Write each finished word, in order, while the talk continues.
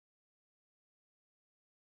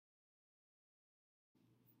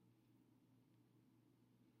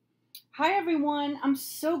Hi everyone, I'm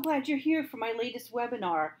so glad you're here for my latest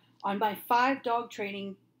webinar on my 5 dog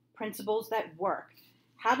training principles that work.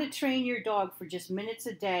 How to train your dog for just minutes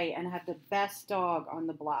a day and have the best dog on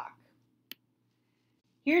the block.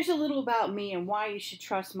 Here's a little about me and why you should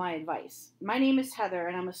trust my advice. My name is Heather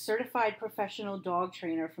and I'm a certified professional dog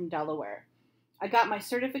trainer from Delaware. I got my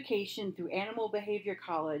certification through Animal Behavior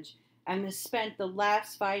College and have spent the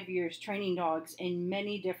last 5 years training dogs in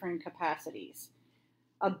many different capacities.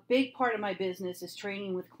 A big part of my business is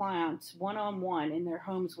training with clients one-on-one in their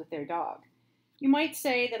homes with their dog. You might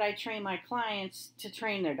say that I train my clients to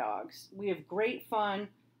train their dogs. We have great fun.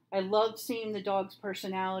 I love seeing the dog's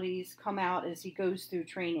personalities come out as he goes through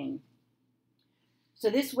training.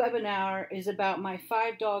 So this webinar is about my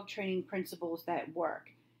 5 dog training principles that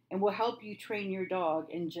work and will help you train your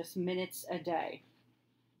dog in just minutes a day.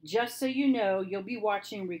 Just so you know, you'll be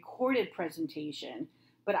watching a recorded presentation,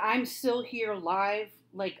 but I'm still here live,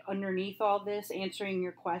 like underneath all this, answering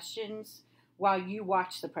your questions while you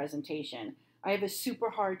watch the presentation. I have a super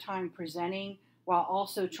hard time presenting while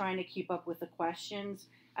also trying to keep up with the questions,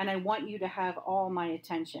 and I want you to have all my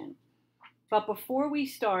attention. But before we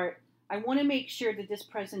start, I want to make sure that this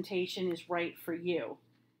presentation is right for you.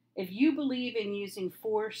 If you believe in using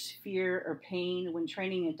force, fear, or pain when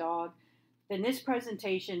training a dog, then this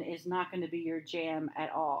presentation is not going to be your jam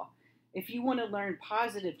at all. If you want to learn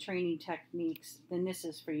positive training techniques, then this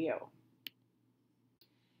is for you.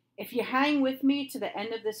 If you hang with me to the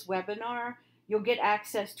end of this webinar, you'll get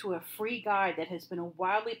access to a free guide that has been a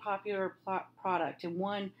wildly popular product and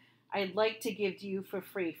one I'd like to give to you for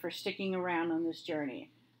free for sticking around on this journey.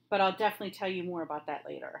 But I'll definitely tell you more about that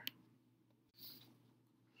later.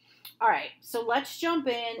 All right, so let's jump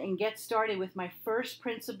in and get started with my first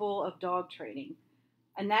principle of dog training,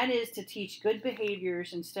 and that is to teach good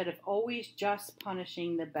behaviors instead of always just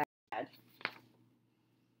punishing the bad.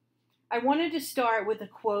 I wanted to start with a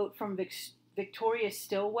quote from Victoria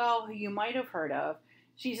Stilwell, who you might have heard of.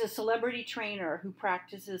 She's a celebrity trainer who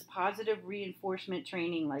practices positive reinforcement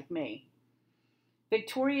training like me.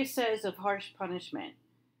 Victoria says of harsh punishment,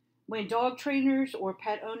 "When dog trainers or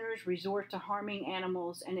pet owners resort to harming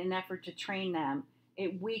animals in an effort to train them,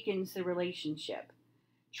 it weakens the relationship.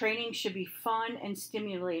 Training should be fun and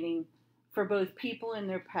stimulating for both people and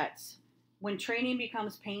their pets. When training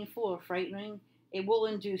becomes painful or frightening, it will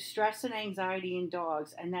induce stress and anxiety in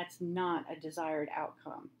dogs, and that's not a desired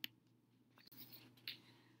outcome."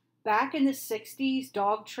 Back in the 60s,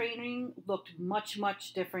 dog training looked much,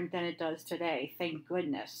 much different than it does today, thank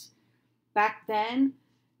goodness. Back then,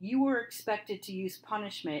 you were expected to use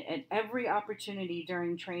punishment at every opportunity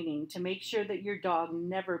during training to make sure that your dog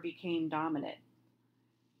never became dominant.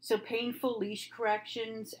 So painful leash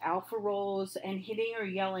corrections, alpha rolls, and hitting or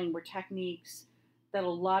yelling were techniques that a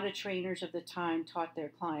lot of trainers of the time taught their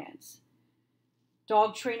clients.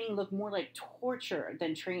 Dog training looked more like torture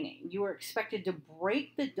than training. You were expected to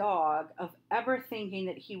break the dog of ever thinking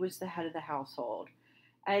that he was the head of the household,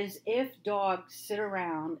 as if dogs sit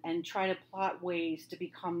around and try to plot ways to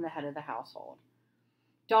become the head of the household.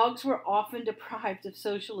 Dogs were often deprived of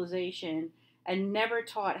socialization and never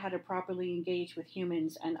taught how to properly engage with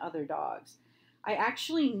humans and other dogs. I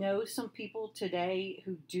actually know some people today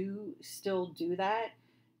who still do that.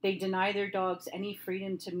 They deny their dogs any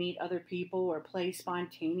freedom to meet other people or play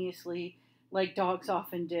spontaneously like dogs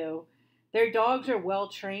often do. Their dogs are well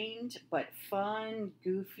trained, but fun,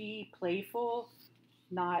 goofy, playful,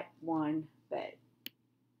 not one bit.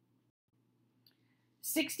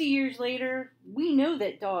 60 years later, we know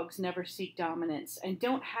that dogs never seek dominance and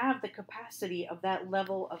don't have the capacity of that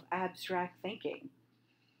level of abstract thinking.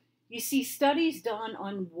 You see, studies done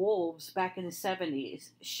on wolves back in the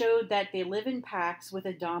 70s showed that they live in packs with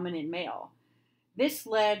a dominant male. This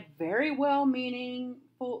led very well-meaning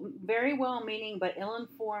but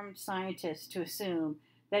ill-informed scientists to assume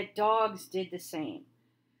that dogs did the same.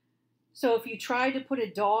 So if you tried to put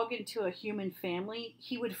a dog into a human family,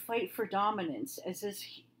 he would fight for dominance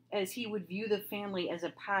as he would view the family as a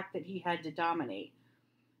pack that he had to dominate.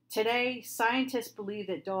 Today, scientists believe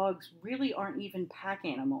that dogs really aren't even pack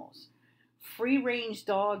animals. Free-range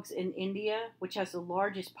dogs in India, which has the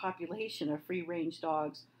largest population of free-range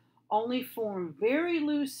dogs, only form very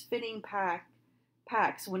loose-fitting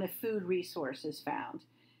packs when a food resource is found.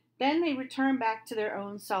 Then they return back to their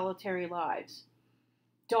own solitary lives.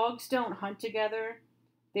 Dogs don't hunt together.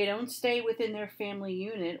 They don't stay within their family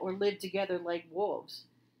unit or live together like wolves.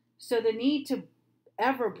 So the need to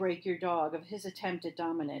ever break your dog of his attempt at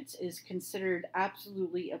dominance is considered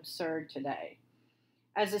absolutely absurd today.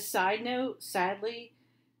 As a side note, sadly,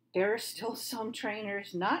 there are still some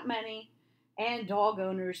trainers, not many, and dog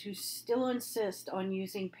owners who still insist on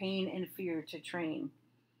using pain and fear to train.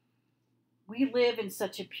 We live in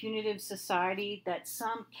such a punitive society that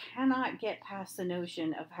some cannot get past the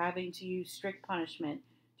notion of having to use strict punishment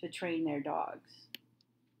to train their dogs.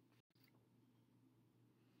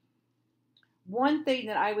 One thing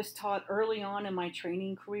that I was taught early on in my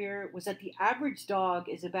training career was that the average dog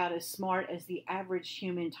is about as smart as the average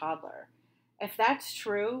human toddler. If that's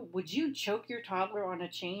true, would you choke your toddler on a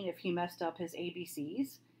chain if he messed up his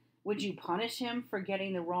ABCs? Would you punish him for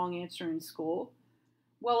getting the wrong answer in school?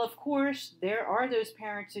 Well, of course, there are those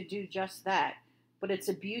parents who do just that, but it's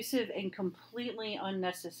abusive and completely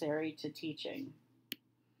unnecessary to teaching.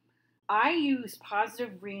 I use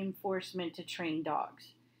positive reinforcement to train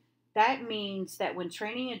dogs. That means that when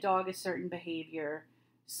training a dog a certain behavior,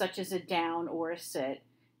 such as a down or a sit,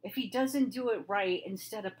 if he doesn't do it right,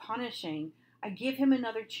 instead of punishing, I give him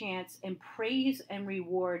another chance and praise and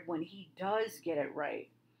reward when he does get it right.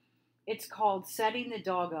 It's called setting the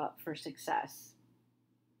dog up for success.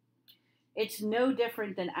 It's no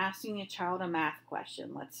different than asking a child a math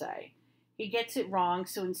question, let's say. He gets it wrong,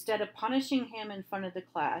 so instead of punishing him in front of the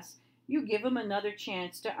class, you give him another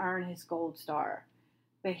chance to earn his gold star.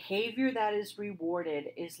 Behavior that is rewarded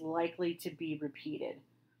is likely to be repeated.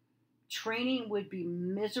 Training would be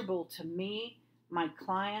miserable to me, my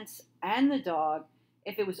clients, and the dog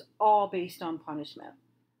if it was all based on punishment.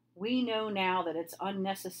 We know now that it's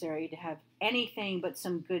unnecessary to have anything but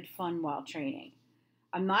some good fun while training.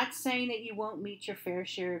 I'm not saying that you won't meet your fair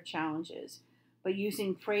share of challenges, but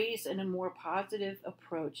using praise and a more positive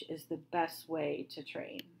approach is the best way to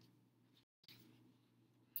train.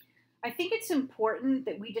 I think it's important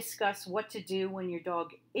that we discuss what to do when your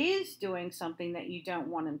dog is doing something that you don't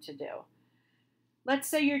want him to do. Let's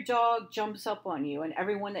say your dog jumps up on you and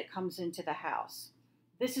everyone that comes into the house.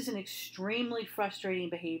 This is an extremely frustrating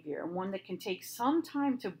behavior and one that can take some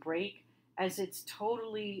time to break, as it's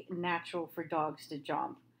totally natural for dogs to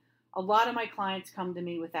jump. A lot of my clients come to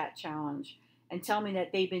me with that challenge and tell me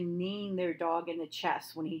that they've been kneeing their dog in the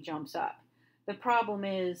chest when he jumps up. The problem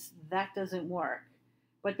is that doesn't work,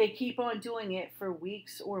 but they keep on doing it for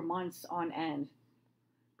weeks or months on end.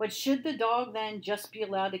 But should the dog then just be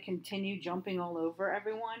allowed to continue jumping all over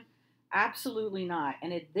everyone? Absolutely not.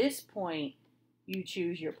 And at this point, you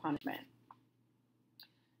choose your punishment.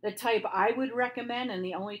 The type I would recommend, and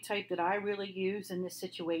the only type that I really use in this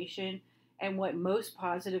situation, and what most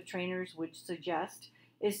positive trainers would suggest,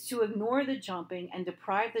 is to ignore the jumping and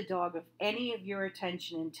deprive the dog of any of your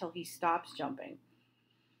attention until he stops jumping.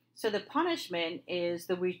 So the punishment is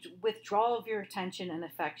the withdrawal of your attention and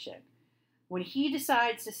affection. When he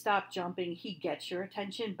decides to stop jumping, he gets your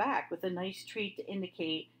attention back with a nice treat to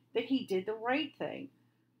indicate that he did the right thing.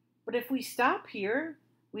 But if we stop here,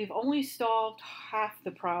 we've only solved half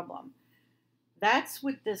the problem. That's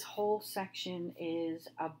what this whole section is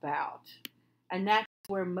about. And that's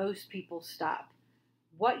where most people stop.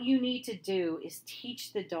 What you need to do is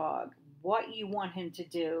teach the dog what you want him to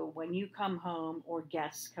do when you come home or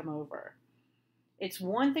guests come over. It's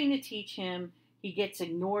one thing to teach him he gets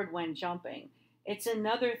ignored when jumping. It's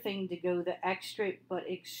another thing to go the extra but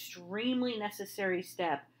extremely necessary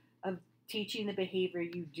step of teaching the behavior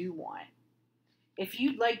you do want. If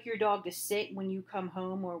you'd like your dog to sit when you come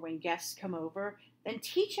home or when guests come over, then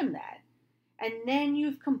teach him that. And then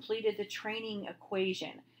you've completed the training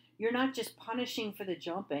equation. You're not just punishing for the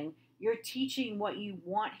jumping, you're teaching what you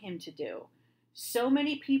want him to do. So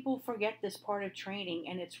many people forget this part of training,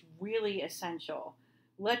 and it's really essential.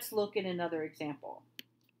 Let's look at another example.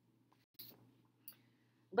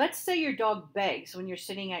 Let's say your dog begs when you're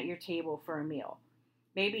sitting at your table for a meal.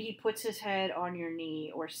 Maybe he puts his head on your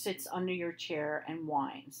knee or sits under your chair and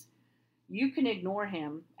whines. You can ignore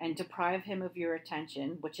him and deprive him of your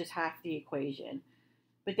attention, which is half the equation.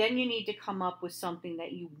 But then you need to come up with something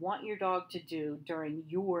that you want your dog to do during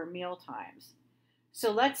your meal times.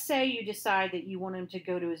 So let's say you decide that you want him to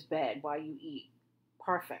go to his bed while you eat.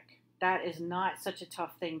 Perfect. That is not such a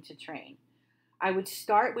tough thing to train. I would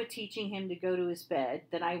start with teaching him to go to his bed,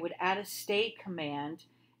 then I would add a stay command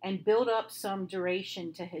and build up some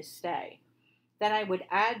duration to his stay. Then I would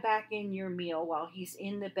add back in your meal while he's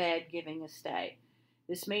in the bed giving a stay.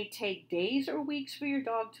 This may take days or weeks for your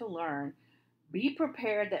dog to learn. Be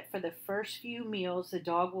prepared that for the first few meals, the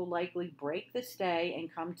dog will likely break the stay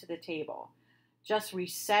and come to the table. Just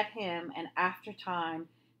reset him, and after time,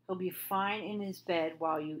 he'll be fine in his bed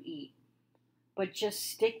while you eat. But just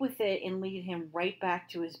stick with it and lead him right back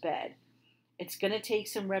to his bed. It's going to take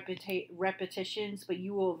some repetitions, but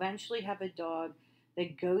you will eventually have a dog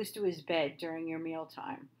that goes to his bed during your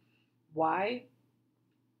mealtime. Why?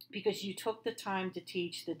 because you took the time to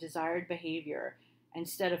teach the desired behavior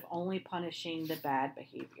instead of only punishing the bad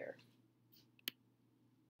behavior.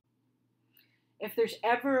 If there's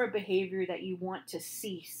ever a behavior that you want to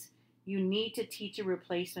cease, you need to teach a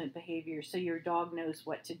replacement behavior so your dog knows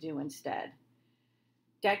what to do instead.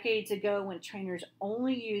 Decades ago, when trainers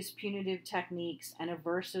only used punitive techniques and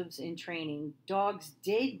aversives in training, dogs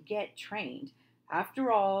did get trained.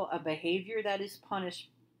 After all, a behavior that is punished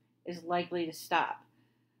is likely to stop.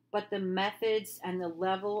 But the methods and the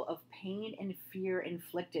level of pain and fear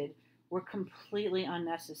inflicted were completely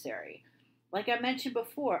unnecessary. Like I mentioned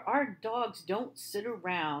before, our dogs don't sit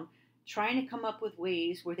around trying to come up with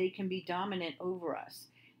ways where they can be dominant over us.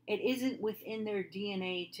 It isn't within their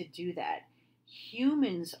DNA to do that.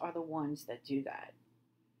 Humans are the ones that do that.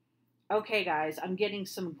 Okay, guys, I'm getting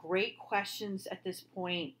some great questions at this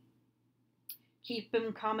point. Keep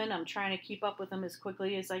them coming. I'm trying to keep up with them as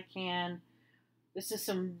quickly as I can. This is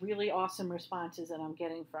some really awesome responses that I'm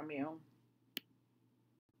getting from you.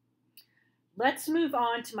 Let's move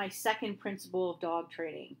on to my second principle of dog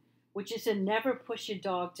training, which is to never push a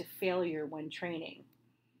dog to failure when training.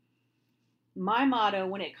 My motto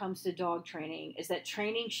when it comes to dog training is that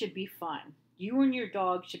training should be fun. You and your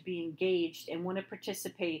dog should be engaged and want to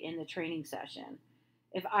participate in the training session.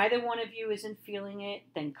 If either one of you isn't feeling it,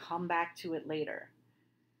 then come back to it later.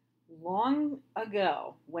 Long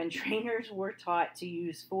ago, when trainers were taught to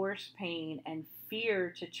use force, pain, and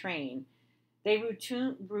fear to train, they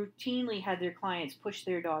routinely had their clients push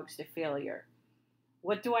their dogs to failure.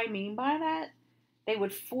 What do I mean by that? They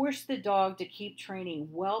would force the dog to keep training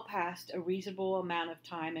well past a reasonable amount of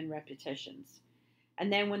time and repetitions.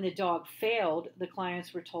 And then when the dog failed, the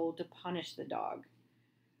clients were told to punish the dog.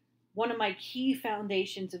 One of my key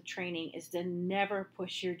foundations of training is to never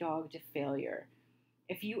push your dog to failure.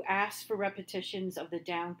 If you ask for repetitions of the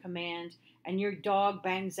down command and your dog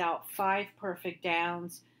bangs out 5 perfect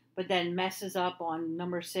downs, but then messes up on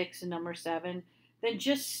number 6 and number 7, then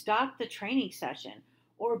just stop the training session.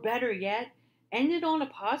 Or better yet, end it on a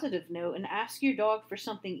positive note and ask your dog for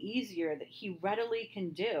something easier that he readily can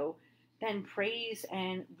do, then praise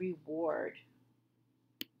and reward.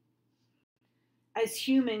 As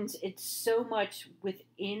humans, it's so much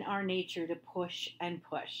within our nature to push and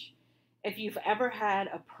push. If you've ever had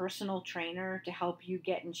a personal trainer to help you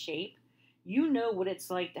get in shape, you know what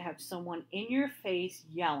it's like to have someone in your face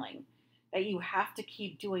yelling that you have to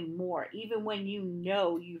keep doing more, even when you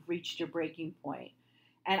know you've reached your breaking point.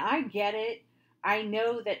 And I get it. I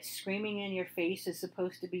know that screaming in your face is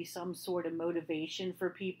supposed to be some sort of motivation for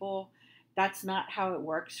people. That's not how it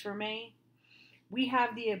works for me. We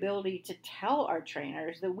have the ability to tell our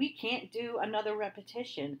trainers that we can't do another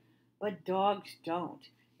repetition, but dogs don't,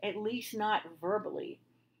 at least not verbally.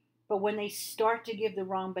 But when they start to give the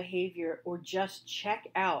wrong behavior or just check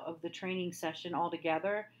out of the training session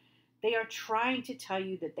altogether, they are trying to tell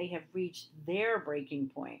you that they have reached their breaking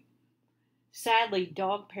point. Sadly,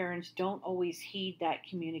 dog parents don't always heed that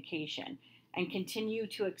communication and continue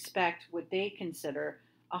to expect what they consider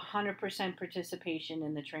 100% participation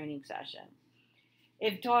in the training session.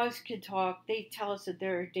 If dogs could talk, they tell us that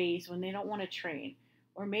there are days when they don't want to train,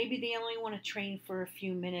 or maybe they only want to train for a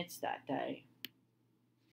few minutes that day.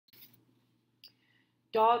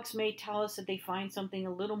 Dogs may tell us that they find something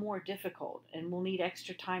a little more difficult and will need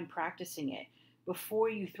extra time practicing it before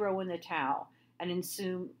you throw in the towel and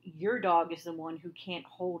assume your dog is the one who can't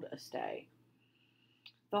hold a stay.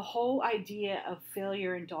 The whole idea of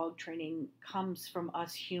failure in dog training comes from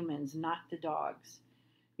us humans, not the dogs.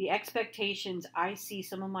 The expectations I see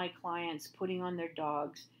some of my clients putting on their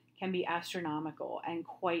dogs can be astronomical and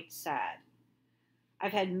quite sad.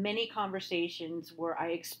 I've had many conversations where I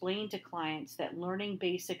explain to clients that learning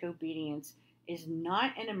basic obedience is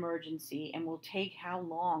not an emergency and will take how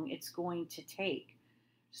long it's going to take.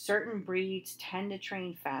 Certain breeds tend to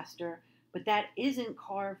train faster, but that isn't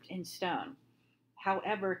carved in stone.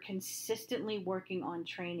 However, consistently working on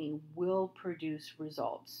training will produce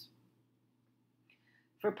results.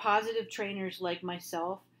 For positive trainers like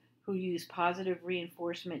myself, who use positive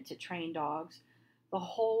reinforcement to train dogs, the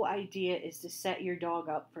whole idea is to set your dog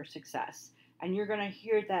up for success. And you're going to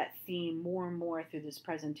hear that theme more and more through this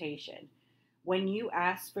presentation. When you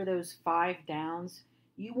ask for those 5 downs,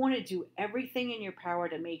 you want to do everything in your power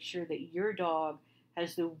to make sure that your dog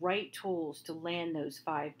has the right tools to land those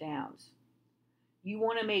 5 downs. You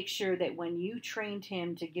want to make sure that when you trained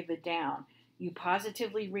him to give a down, you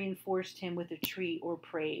positively reinforced him with a treat or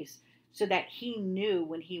praise so that he knew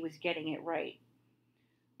when he was getting it right.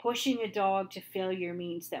 Pushing a dog to failure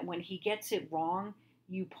means that when he gets it wrong,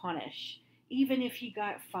 you punish, even if he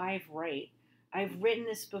got 5 right. I've written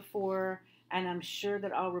this before, and I'm sure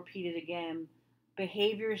that I'll repeat it again,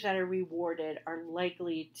 behaviors that are rewarded are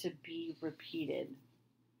likely to be repeated.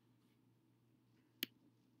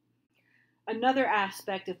 Another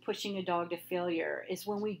aspect of pushing a dog to failure is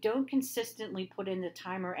when we don't consistently put in the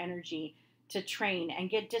time or energy to train and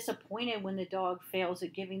get disappointed when the dog fails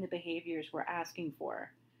at giving the behaviors we're asking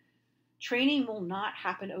for. Training will not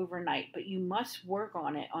happen overnight, but you must work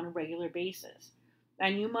on it on a regular basis.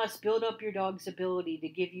 And you must build up your dog's ability to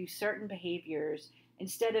give you certain behaviors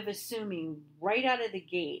instead of assuming right out of the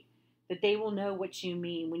gate that they will know what you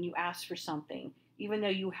mean when you ask for something, even though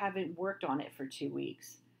you haven't worked on it for 2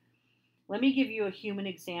 weeks. Let me give you a human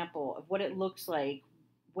example of what it looks like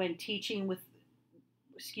when teaching with,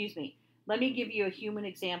 let me give you a human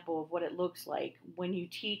example of what it looks like when you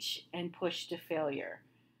teach and push to failure.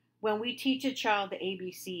 When we teach a child the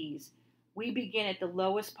ABCs, we begin at the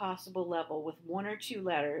lowest possible level with 1 or 2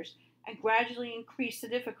 letters and gradually increase the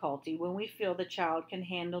difficulty when we feel the child can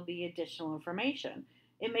handle the additional information.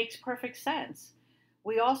 It makes perfect sense.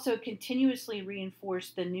 We also continuously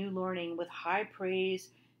reinforce the new learning with high praise,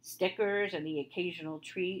 stickers, and the occasional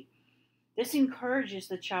treat. This encourages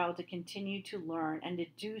the child to continue to learn and to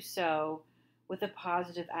do so with a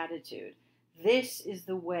positive attitude. This is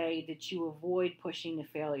the way that you avoid pushing to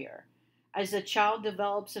failure. As the child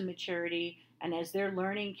develops in maturity and as their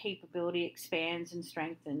learning capability expands and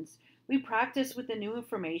strengthens, we practice with the new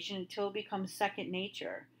information until it becomes second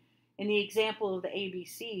nature. In the example of the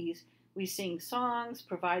ABCs, we sing songs,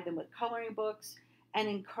 provide them with coloring books, and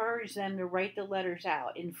encourage them to write the letters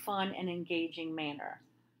out in fun and engaging manner.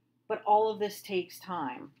 But all of this takes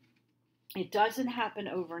time. It doesn't happen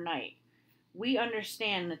overnight. We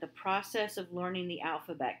understand that the process of learning the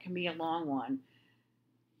alphabet can be a long one,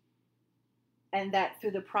 and that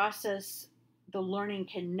through the process, the learning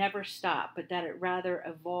can never stop, but that it rather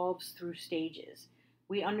evolves through stages.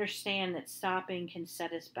 We understand that stopping can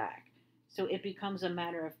set us back, so it becomes a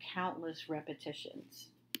matter of countless repetitions.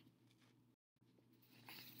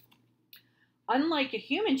 Unlike a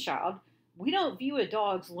human child, we don't view a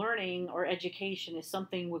dog's learning or education as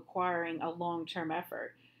something requiring a long-term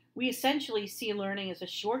effort. We essentially see learning as a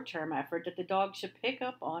short-term effort that the dog should pick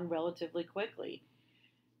up on relatively quickly.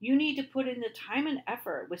 You need to put in the time and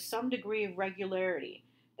effort with some degree of regularity.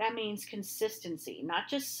 That means consistency, not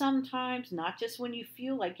just sometimes, not just when you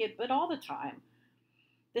feel like it, but all the time.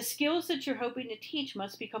 The skills that you're hoping to teach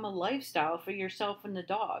must become a lifestyle for yourself and the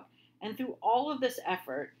dog. And through all of this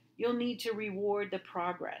effort, you'll need to reward the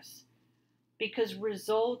progress, because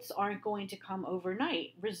results aren't going to come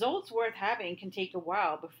overnight. Results worth having can take a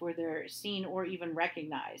while before they're seen or even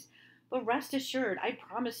recognized. But rest assured, I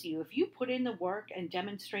promise you, if you put in the work and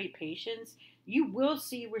demonstrate patience, you will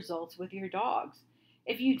see results with your dogs.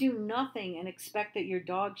 If you do nothing and expect that your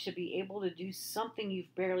dog should be able to do something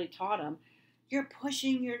you've barely taught him, you're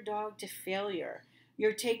pushing your dog to failure.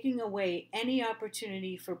 You're taking away any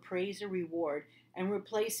opportunity for praise or reward and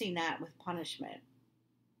replacing that with punishment.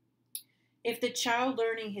 If the child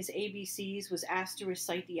learning his ABCs was asked to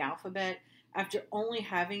recite the alphabet after only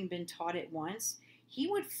having been taught it once, he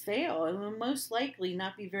would fail and would most likely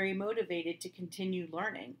not be very motivated to continue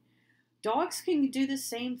learning. Dogs can do the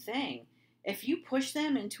same thing. If you push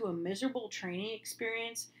them into a miserable training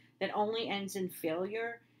experience that only ends in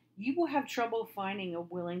failure, you will have trouble finding a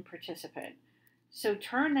willing participant. So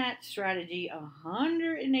turn that strategy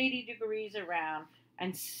 180 degrees around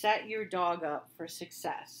and set your dog up for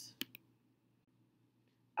success.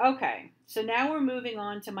 Okay, so now we're moving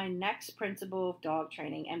on to my next principle of dog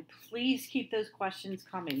training, and please keep those questions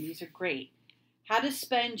coming. These are great. How to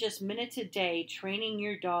spend just minutes a day training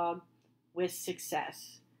your dog with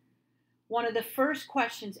success. One of the first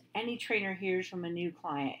questions any trainer hears from a new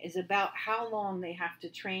client is about how long they have to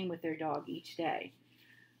train with their dog each day.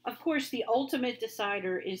 Of course, the ultimate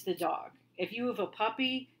decider is the dog. If you have a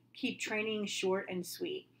puppy, keep training short and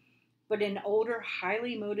sweet. But an older,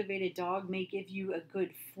 highly motivated dog may give you a good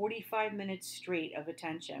 45 minutes straight of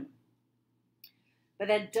attention. But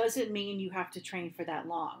that doesn't mean you have to train for that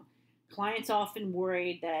long. Clients often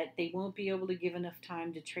worry that they won't be able to give enough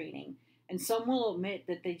time to training, and some will admit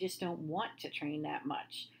that they just don't want to train that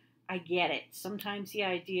much. I get it. Sometimes the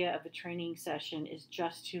idea of a training session is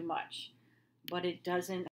just too much, but it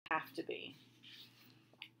doesn't have to be.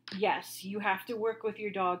 Yes, you have to work with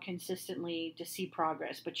your dog consistently to see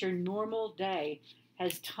progress, but your normal day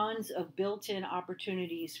has tons of built-in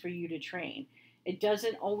opportunities for you to train. It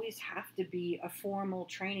doesn't always have to be a formal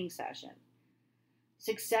training session.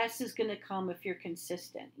 Success is going to come if you're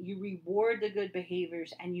consistent. You reward the good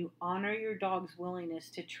behaviors and you honor your dog's willingness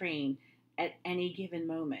to train at any given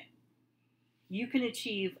moment. You can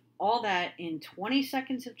achieve All that in 20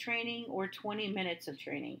 seconds of training or 20 minutes of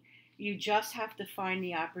training. You just have to find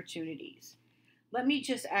the opportunities. Let me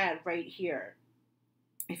just add right here,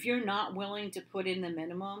 if you're not willing to put in the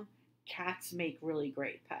minimum, cats make really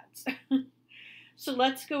great pets. So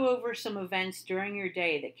let's go over some events during your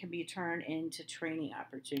day that can be turned into training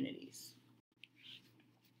opportunities.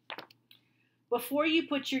 Before you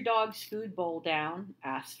put your dog's food bowl down,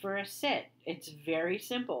 ask for a sit. It's very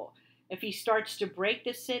simple. If he starts to break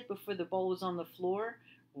the sit before the bowl is on the floor,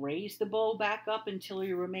 raise the bowl back up until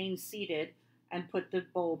he remains seated and put the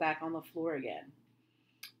bowl back on the floor again.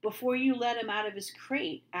 Before you let him out of his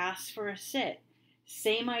crate, ask for a sit.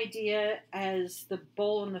 Same idea as the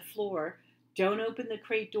bowl on the floor. Don't open the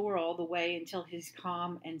crate door all the way until he's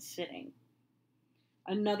calm and sitting.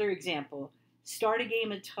 Another example, start a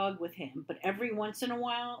game of tug with him, but every once in a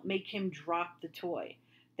while, make him drop the toy.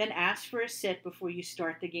 Then ask for a sit before you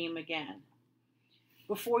start the game again.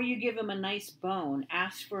 Before you give him a nice bone,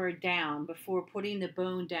 ask for a down before putting the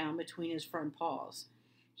bone down between his front paws.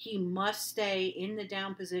 He must stay in the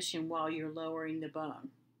down position while you're lowering the bone.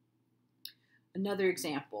 Another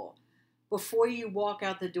example, before you walk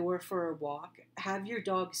out the door for a walk, have your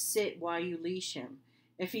dog sit while you leash him.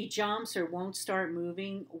 If he jumps or won't start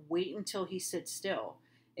moving, wait until he sits still.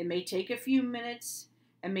 It may take a few minutes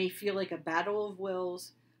and may feel like a battle of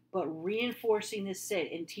wills, but reinforcing the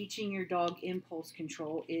sit and teaching your dog impulse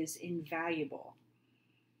control is invaluable.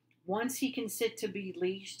 Once he can sit to be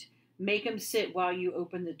leashed, make him sit while you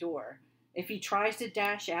open the door. If he tries to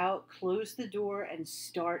dash out, close the door and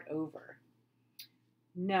start over.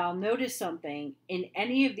 Now, notice something. In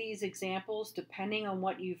any of these examples, depending on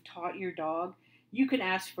what you've taught your dog, you can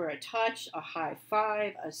ask for a touch, a high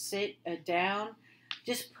five, a sit, a down.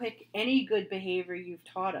 Just pick any good behavior you've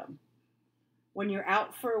taught him. When you're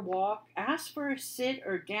out for a walk, ask for a sit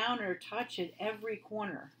or down or touch at every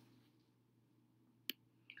corner.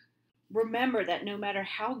 Remember that no matter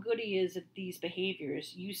how good he is at these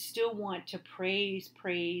behaviors, you still want to praise,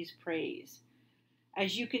 praise, praise.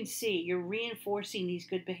 As you can see, you're reinforcing these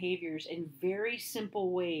good behaviors in very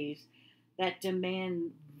simple ways that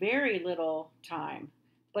demand very little time,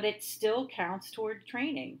 but it still counts toward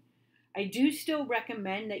training. I do still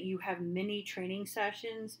recommend that you have mini training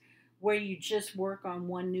sessions where you just work on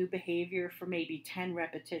one new behavior for maybe 10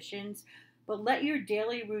 repetitions, but let your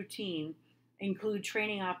daily routine include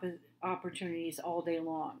training opportunities all day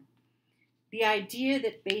long. The idea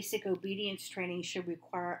that basic obedience training should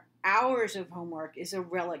require hours of homework is a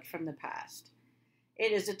relic from the past.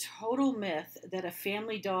 It is a total myth that a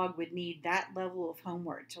family dog would need that level of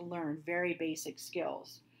homework to learn very basic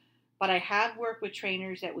skills. But I have worked with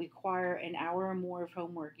trainers that require an hour or more of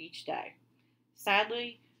homework each day.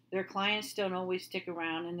 Sadly, their clients don't always stick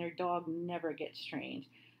around and their dog never gets trained.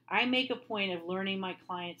 I make a point of learning my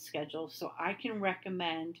client's schedule so I can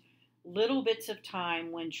recommend little bits of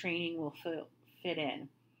time when training will fit in.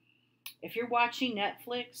 If you're watching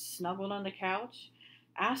Netflix, snuggled on the couch,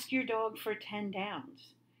 ask your dog for 10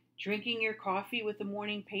 downs. Drinking your coffee with the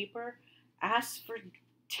morning paper, ask for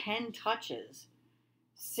 10 touches.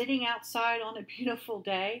 Sitting outside on a beautiful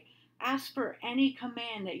day, ask for any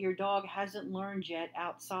command that your dog hasn't learned yet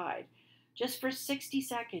outside. Just for 60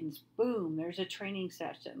 seconds, boom, there's a training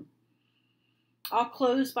session. I'll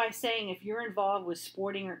close by saying if you're involved with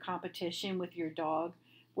sporting or competition with your dog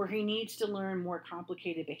where he needs to learn more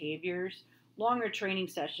complicated behaviors, longer training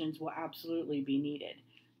sessions will absolutely be needed.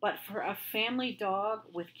 But for a family dog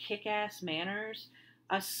with kick-ass manners,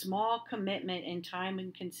 a small commitment in time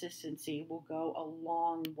and consistency will go a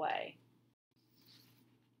long way.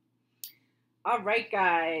 All right,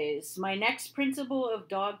 guys. My next principle of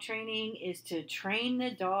dog training is to train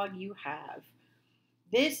the dog you have.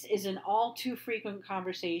 This is an all too frequent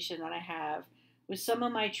conversation that I have with some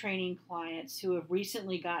of my training clients who have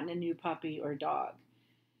recently gotten a new puppy or dog.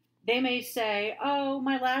 They may say, "Oh,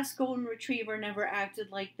 my last golden retriever never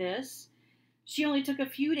acted like this. She only took a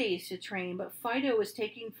few days to train, but Fido is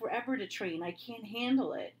taking forever to train. I can't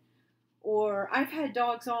handle it." Or, "I've had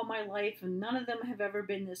dogs all my life and none of them have ever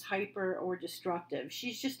been this hyper or destructive.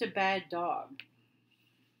 She's just a bad dog."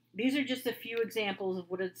 These are just a few examples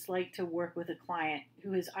of what it's like to work with a client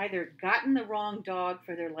who has either gotten the wrong dog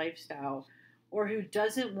for their lifestyle or who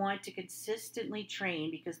doesn't want to consistently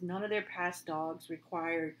train because none of their past dogs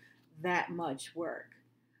required that much work.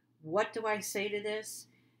 What do I say to this?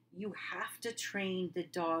 You have to train the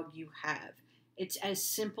dog you have. It's as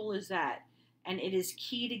simple as that. And it is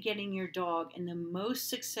key to getting your dog in the most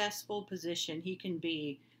successful position he can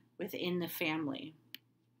be within the family.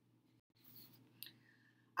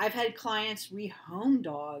 I've had clients rehome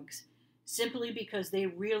dogs simply because they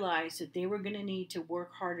realized that they were going to need to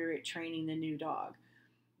work harder at training the new dog.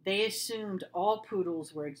 They assumed all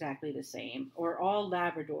poodles were exactly the same or all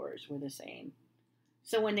Labradors were the same.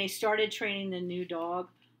 So when they started training the new dog,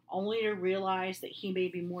 only to realize that he may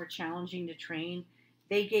be more challenging to train,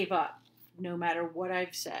 they gave up, no matter what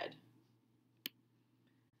I've said.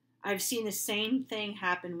 I've seen the same thing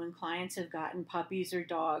happen when clients have gotten puppies or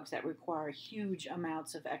dogs that require huge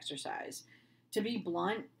amounts of exercise. To be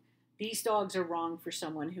blunt, these dogs are wrong for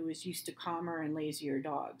someone who is used to calmer and lazier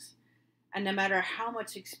dogs. And no matter how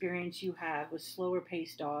much experience you have with slower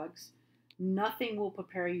paced dogs, nothing will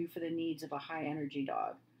prepare you for the needs of a high energy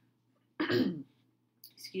dog.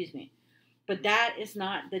 Excuse me. But that is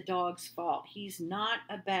not the dog's fault. He's not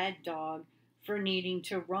a bad dog for needing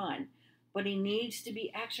to run, but he needs to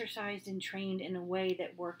be exercised and trained in a way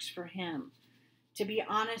that works for him. To be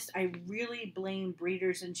honest, I really blame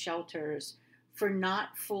breeders and shelters for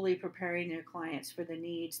not fully preparing their clients for the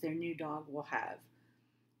needs their new dog will have.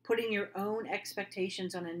 Putting your own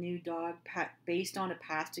expectations on a new dog based on a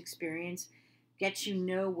past experience gets you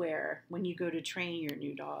nowhere when you go to train your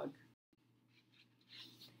new dog.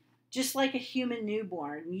 Just like a human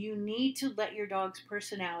newborn, you need to let your dog's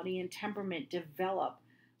personality and temperament develop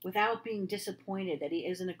without being disappointed that he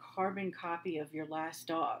isn't a carbon copy of your last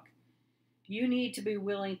dog. You need to be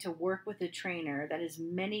willing to work with a trainer that has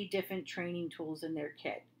many different training tools in their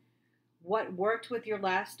kit. What worked with your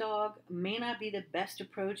last dog may not be the best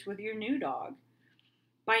approach with your new dog.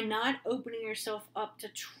 By not opening yourself up to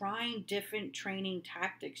trying different training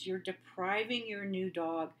tactics, you're depriving your new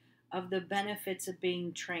dog of the benefits of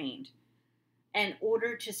being trained. In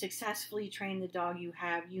order to successfully train the dog you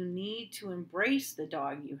have, you need to embrace the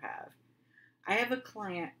dog you have. I have a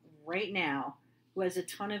client right now who has a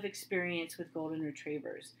ton of experience with golden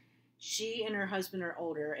retrievers. She and her husband are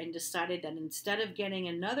older and decided that instead of getting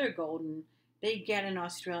another golden, they'd get an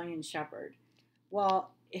Australian Shepherd.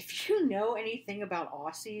 Well, if you know anything about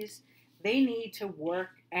Aussies, they need to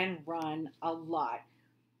work and run a lot.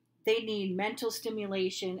 They need mental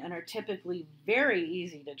stimulation and are typically very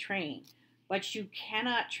easy to train. But you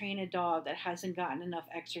cannot train a dog that hasn't gotten enough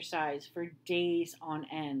exercise for days on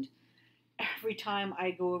end. Every time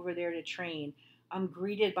I go over there to train, I'm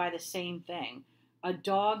greeted by the same thing. A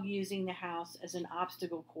dog using the house as an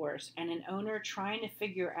obstacle course and an owner trying to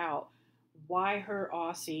figure out why her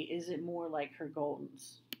Aussie isn't more like her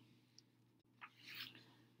Goldens.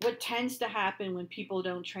 What tends to happen when people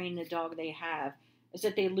don't train the dog they have is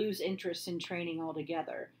that they lose interest in training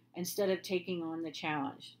altogether instead of taking on the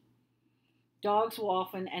challenge. Dogs will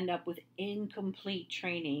often end up with incomplete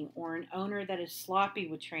training or an owner that is sloppy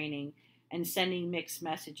with training and sending mixed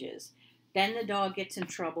messages. Then the dog gets in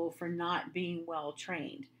trouble for not being well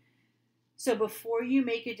trained. So before you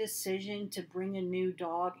make a decision to bring a new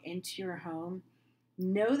dog into your home,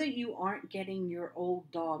 know that you aren't getting your old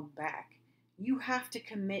dog back. You have to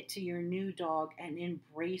commit to your new dog and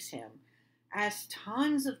embrace him. Ask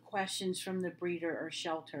tons of questions from the breeder or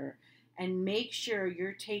shelter and make sure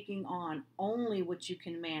you're taking on only what you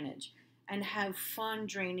can manage and have fun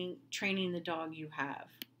training the dog you have.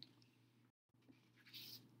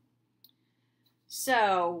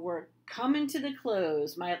 So we're coming to the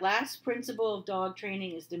close. My last principle of dog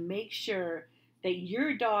training is to make sure that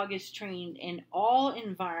your dog is trained in all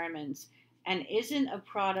environments and isn't a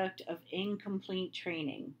product of incomplete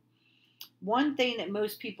training. One thing that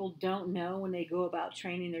most people don't know when they go about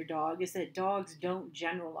training their dog is that dogs don't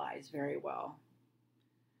generalize very well.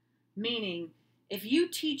 Meaning, if you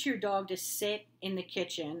teach your dog to sit in the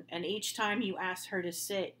kitchen and each time you ask her to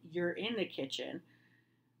sit, you're in the kitchen,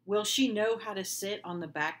 will she know how to sit on the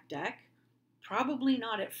back deck? Probably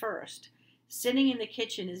not at first. Sitting in the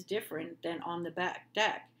kitchen is different than on the back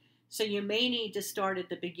deck, so you may need to start at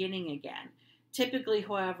the beginning again. Typically,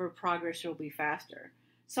 however, progress will be faster.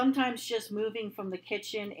 Sometimes just moving from the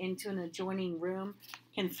kitchen into an adjoining room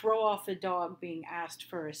can throw off the dog being asked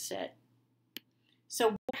for a sit.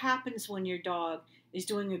 So what happens when your dog is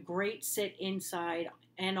doing a great sit inside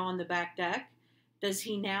and on the back deck? Does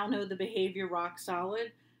he now know the behavior rock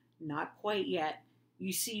solid? Not quite yet.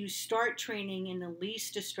 You see, you start training in the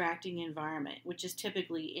least distracting environment, which is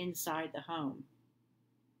typically inside the home.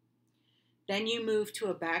 Then you move to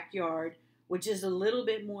a backyard, which is a little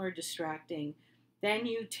bit more distracting. Then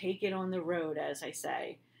you take it on the road, as I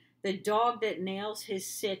say. The dog that nails his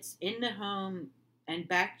sits in the home and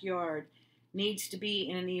backyard needs to be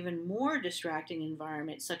in an even more distracting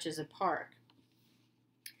environment, such as a park.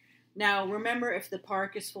 Now, remember, if the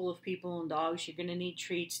park is full of people and dogs, you're going to need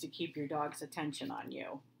treats to keep your dog's attention on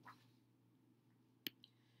you.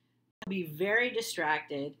 Be very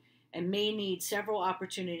distracted, and may need several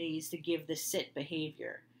opportunities to give the sit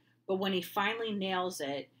behavior. But when he finally nails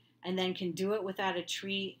it and then can do it without a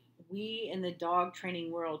treat, we in the dog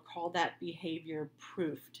training world call that behavior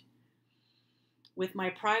proofed. With my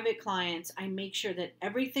private clients, I make sure that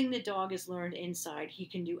everything the dog has learned inside, he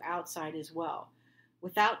can do outside as well.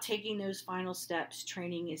 Without taking those final steps,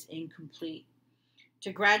 training is incomplete.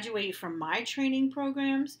 To graduate from my training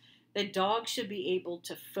programs, the dog should be able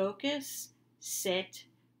to focus, sit,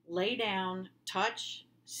 lay down, touch,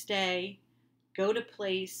 stay, go to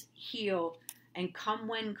place, heel, and come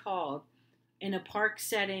when called in a park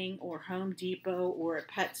setting or Home Depot or a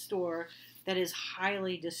pet store that is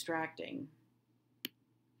highly distracting.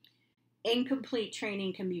 Incomplete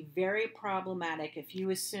training can be very problematic if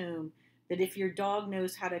you assume that if your dog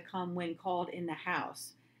knows how to come when called in the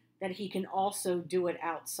house, that he can also do it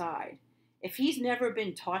outside. If he's never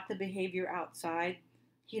been taught the behavior outside,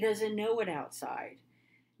 he doesn't know it outside.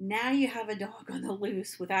 Now you have a dog on the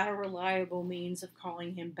loose without a reliable means of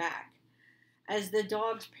calling him back. As the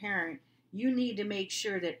dog's parent, you need to make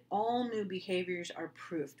sure that all new behaviors are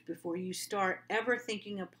proofed before you start ever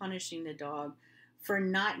thinking of punishing the dog for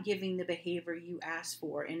not giving the behavior you asked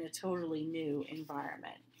for in a totally new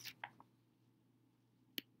environment.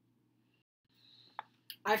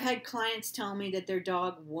 I've had clients tell me that their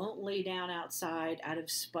dog won't lay down outside out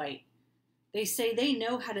of spite. They say they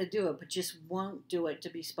know how to do it, but just won't do it to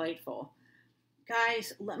be spiteful.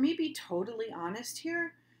 Guys, let me be totally honest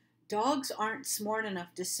here. Dogs aren't smart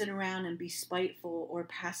enough to sit around and be spiteful or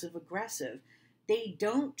passive aggressive. They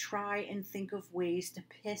don't try and think of ways to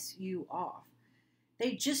piss you off.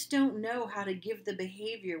 They just don't know how to give the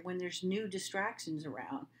behavior when there's new distractions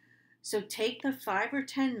around. So take the 5 or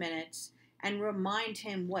 10 minutes and remind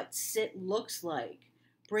him what sit looks like.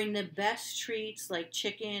 Bring the best treats like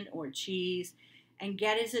chicken or cheese and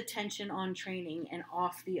get his attention on training and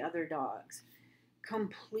off the other dogs.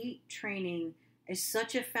 Complete training is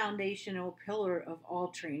such a foundational pillar of all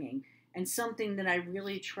training and something that I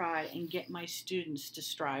really try and get my students to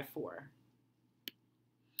strive for.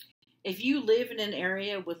 If you live in an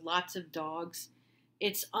area with lots of dogs,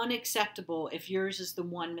 it's unacceptable if yours is the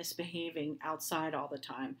one misbehaving outside all the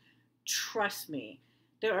time. Trust me,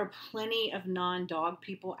 there are plenty of non-dog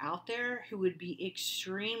people out there who would be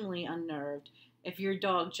extremely unnerved if your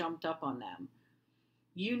dog jumped up on them.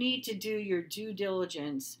 You need to do your due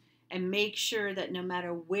diligence and make sure that no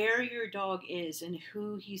matter where your dog is and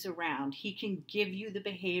who he's around, he can give you the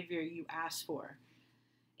behavior you ask for.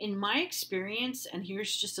 In my experience, and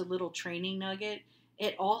here's just a little training nugget,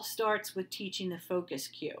 it all starts with teaching the focus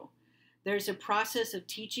cue. There's a process of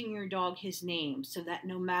teaching your dog his name so that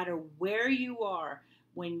no matter where you are,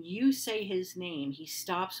 when you say his name, he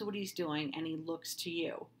stops what he's doing and he looks to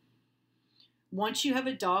you. Once you have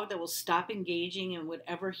a dog that will stop engaging in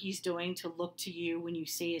whatever he's doing to look to you when you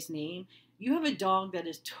say his name, you have a dog that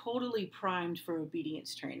is totally primed for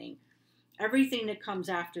obedience training. Everything that comes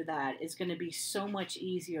after that is going to be so much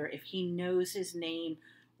easier if he knows his name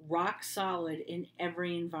rock solid in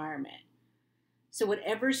every environment. So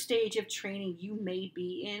whatever stage of training you may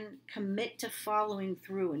be in, commit to following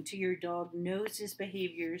through until your dog knows his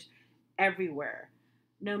behaviors everywhere,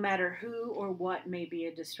 no matter who or what may be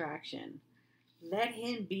a distraction. Let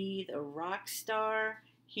him be the rock star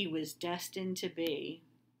he was destined to be.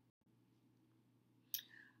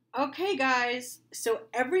 Okay, guys, so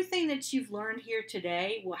everything that you've learned here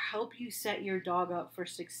today will help you set your dog up for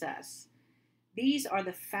success. These are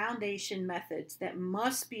the foundation methods that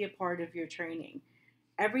must be a part of your training.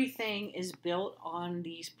 Everything is built on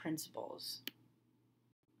these principles.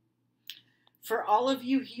 For all of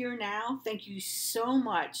you here now, thank you so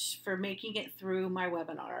much for making it through my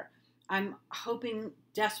webinar. I'm hoping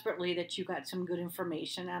desperately that you got some good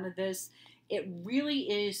information out of this. It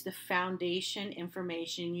really is the foundation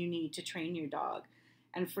information you need to train your dog.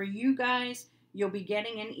 And for you guys, you'll be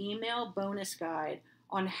getting an email bonus guide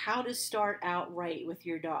on how to start out right with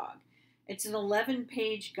your dog. It's an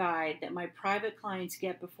 11-page guide that my private clients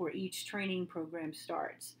get before each training program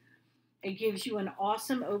starts. It gives you an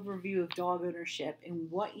awesome overview of dog ownership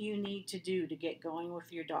and what you need to do to get going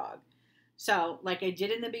with your dog. So, like I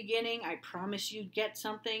did in the beginning, I promise you'd get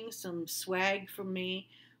something, some swag from me.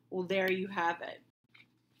 Well, there you have it.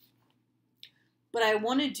 But I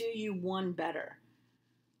want to do you one better.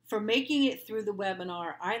 For making it through the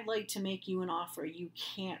webinar, I'd like to make you an offer you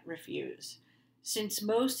can't refuse. Since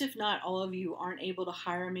most, if not all of you, aren't able to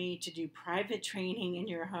hire me to do private training in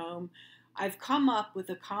your home, I've come up with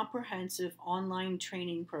a comprehensive online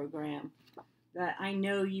training program that I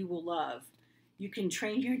know you will love. You can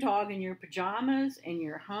train your dog in your pajamas, in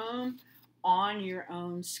your home, on your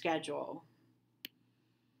own schedule.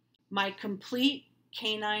 My complete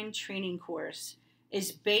canine training course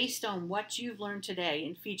is based on what you've learned today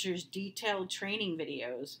and features detailed training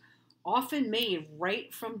videos, often made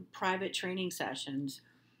right from private training sessions,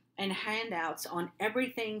 and handouts on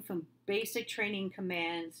everything from basic training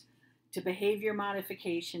commands to behavior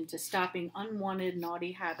modification to stopping unwanted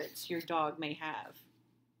naughty habits your dog may have.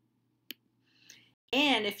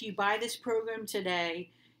 And if you buy this program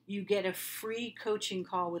today, you get a free coaching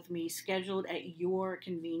call with me scheduled at your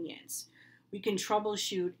convenience. We can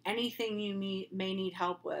troubleshoot anything you may need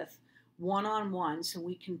help with one-on-one so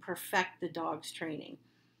we can perfect the dog's training.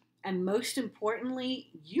 And most importantly,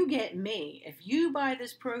 you get me. If you buy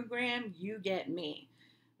this program, you get me.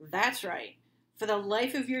 That's right. For the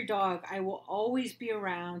life of your dog, I will always be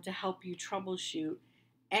around to help you troubleshoot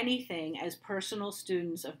anything as personal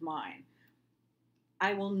students of mine.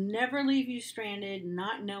 I will never leave you stranded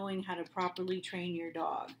not knowing how to properly train your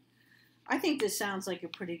dog. I think this sounds like a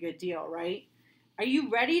pretty good deal, right? Are you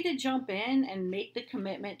ready to jump in and make the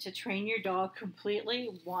commitment to train your dog completely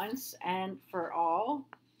once and for all?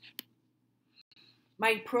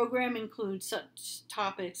 My program includes such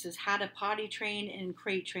topics as how to potty train and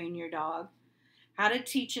crate train your dog, how to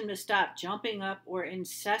teach him to stop jumping up or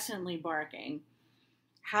incessantly barking,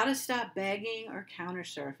 how to stop begging or counter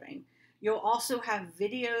surfing. You'll also have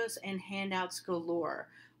videos and handouts galore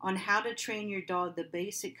on how to train your dog the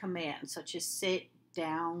basic commands such as sit,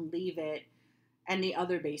 down, leave it, and the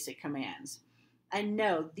other basic commands. And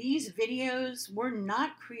no, these videos were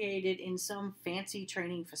not created in some fancy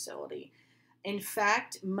training facility. In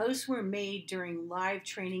fact, most were made during live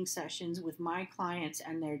training sessions with my clients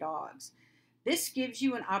and their dogs. This gives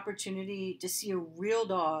you an opportunity to see a real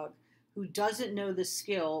dog who doesn't know the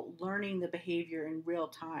skill learning the behavior in real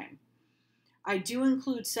time. I do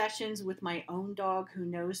include sessions with my own dog who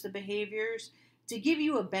knows the behaviors to give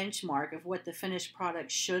you a benchmark of what the finished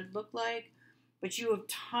product should look like, but you have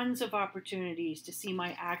tons of opportunities to see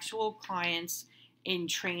my actual clients in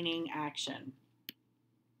training action.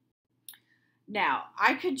 Now,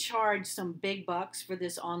 I could charge some big bucks for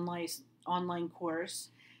this online course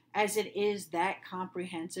as it is that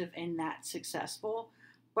comprehensive and that successful.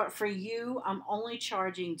 But for you, I'm only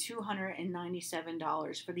charging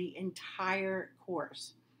 $297 for the entire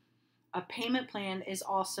course. A payment plan is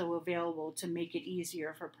also available to make it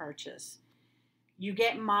easier for purchase. You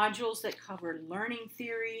get modules that cover learning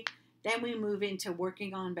theory, then we move into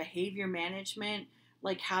working on behavior management,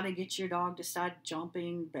 like how to get your dog to stop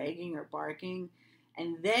jumping, begging, or barking.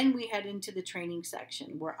 And then we head into the training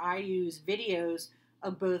section where I use videos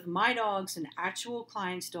of both my dogs and actual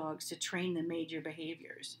clients' dogs to train the major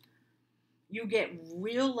behaviors. You get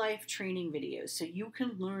real life training videos so you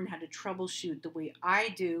can learn how to troubleshoot the way I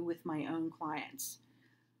do with my own clients.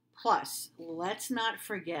 Plus, let's not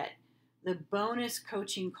forget the bonus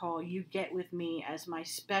coaching call you get with me as my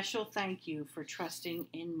special thank you for trusting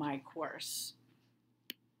in my course.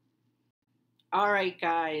 All right,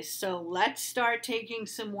 guys, so let's start taking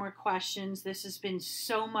some more questions. This has been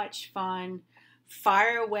so much fun.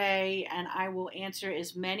 Fire away, and I will answer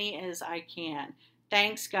as many as I can.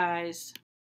 Thanks, guys.